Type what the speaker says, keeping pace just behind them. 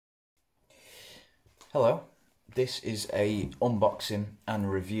Hello, this is a unboxing and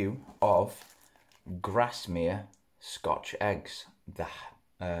review of Grasmere Scotch eggs, the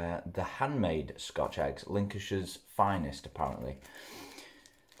handmade Scotch eggs, Lincolnshire's finest apparently.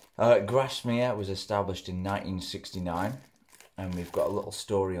 Grasmere was established in 1969 and we've got a little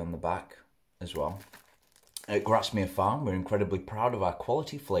story on the back as well. At Grasmere Farm, we're incredibly proud of our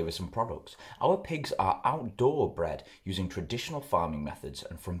quality, flavours and products. Our pigs are outdoor bred using traditional farming methods,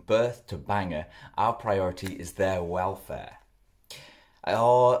 and from birth to banger, our priority is their welfare.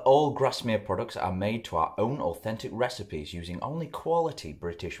 All Grasmere products are made to our own authentic recipes using only quality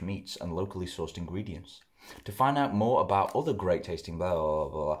British meats and locally sourced ingredients. To find out more about other great tasting blah blah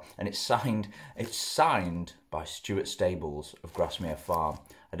blah, and it's signed by Stuart Stables of Grasmere Farm.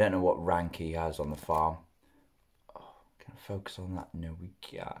 I don't know what rank he has on the farm. Can I focus on that? No, we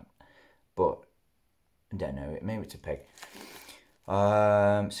can't. But I don't know. Maybe it's a pig.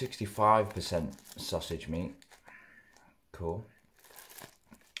 65% sausage meat. Cool.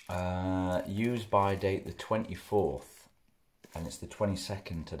 Use by date the 24th, and it's the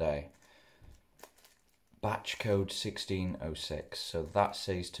 22nd today. Batch code 1606. So that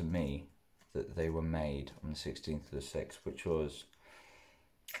says to me that they were made on the 16th of the 6th, which was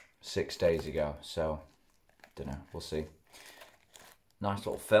 6 days ago. So don't know, we'll see. Nice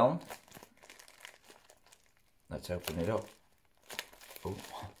little film. Let's open it up. Oh,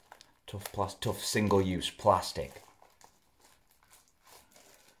 tough single-use plastic.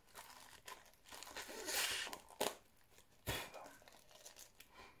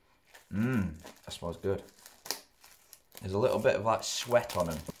 That smells good. There's a little bit of like sweat on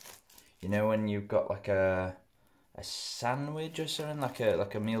them. You know when you've got like a sandwich or something,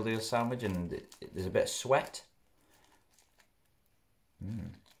 like a meal deal sandwich, and there's a bit of sweat.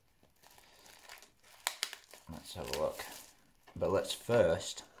 Let's have a look. But let's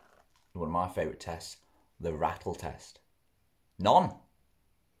first, one of my favourite tests, the rattle test. None.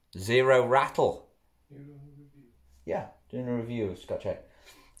 Zero rattle. Yeah, doing a review of Scotch egg.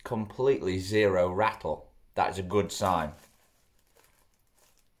 Completely zero rattle. That is a good sign.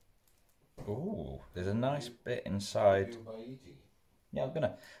 Ooh, there's a nice bit inside. Yeah, I'm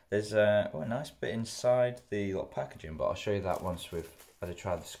gonna. There's a nice bit inside the little packaging, but I'll show you that once we've had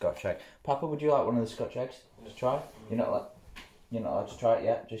tried the Scotch egg. Papa, would you like one of the Scotch eggs to try? You're not allowed to try it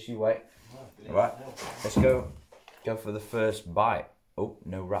yet. Just you wait. All right, let's go for the first bite. Oh,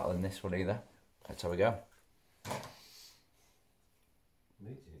 no rattle in this one either. That's how we go.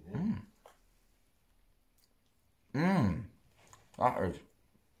 That is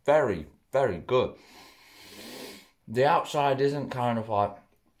very, very good. The outside isn't kind of like,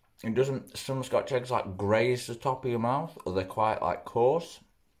 it doesn't, some Scotch eggs like graze the top of your mouth, or they're quite like coarse,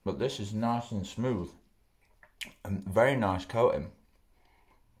 but this is nice and smooth, and very nice coating,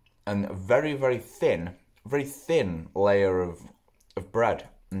 and a very, very thin layer of bread,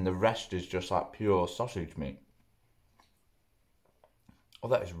 and the rest is just like pure sausage meat. Oh,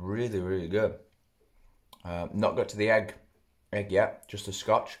 that is really, really good. Not got to the egg yet, just the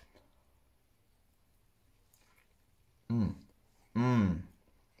Scotch.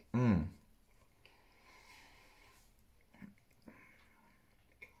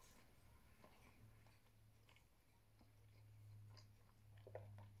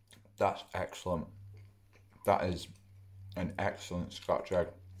 That's excellent. That is an excellent Scotch egg.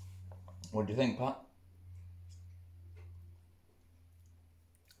 What do you think, Pat?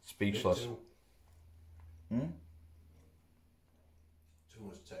 Speechless. Too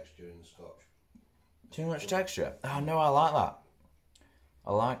much texture in the Scotch. Too much texture? Oh no, I like that.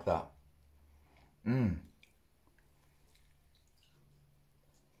 I like that.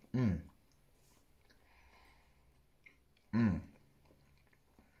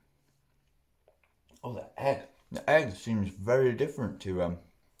 Oh, the egg. The egg seems very different to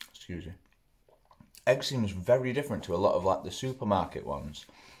excuse me. Egg seems very different to a lot of like the supermarket ones.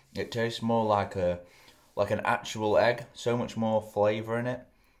 It tastes more like an actual egg. So much more flavour in it.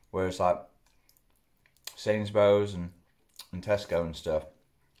 Whereas like Sainsbury's and Tesco and stuff.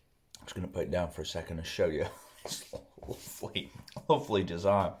 I'm just going to put it down for a second and show you. It's lovely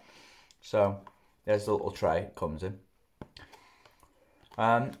design. So there's the little tray it comes in.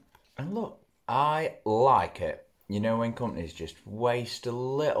 And look, I like it. You know when companies just waste a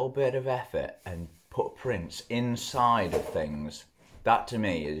little bit of effort and put prints inside of things. That to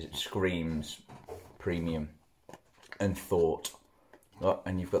me screams premium and thought. Look,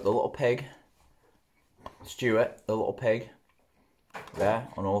 and you've got the little pig. Stuart, the little pig, there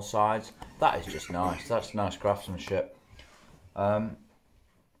on all sides. That is just nice. That's nice craftsmanship. What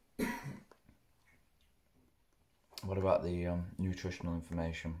about the nutritional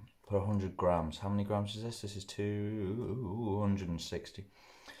information? per 100 grams. How many grams is this? This is 260.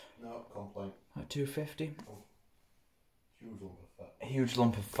 No complaint. 250. Huge lump of fat. A huge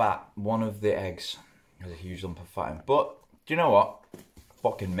lump of fat. One of the eggs has a huge lump of fat in. But do you know what?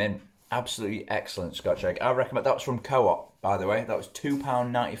 Fucking mint. Absolutely excellent Scotch egg. I recommend. That was from Co-op, by the way. That was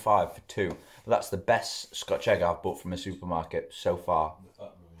 £2.95 for two. But that's the best Scotch egg I've bought from a supermarket so far. The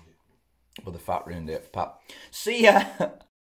fat ruined it. But the fat ruined it, Pat. See ya!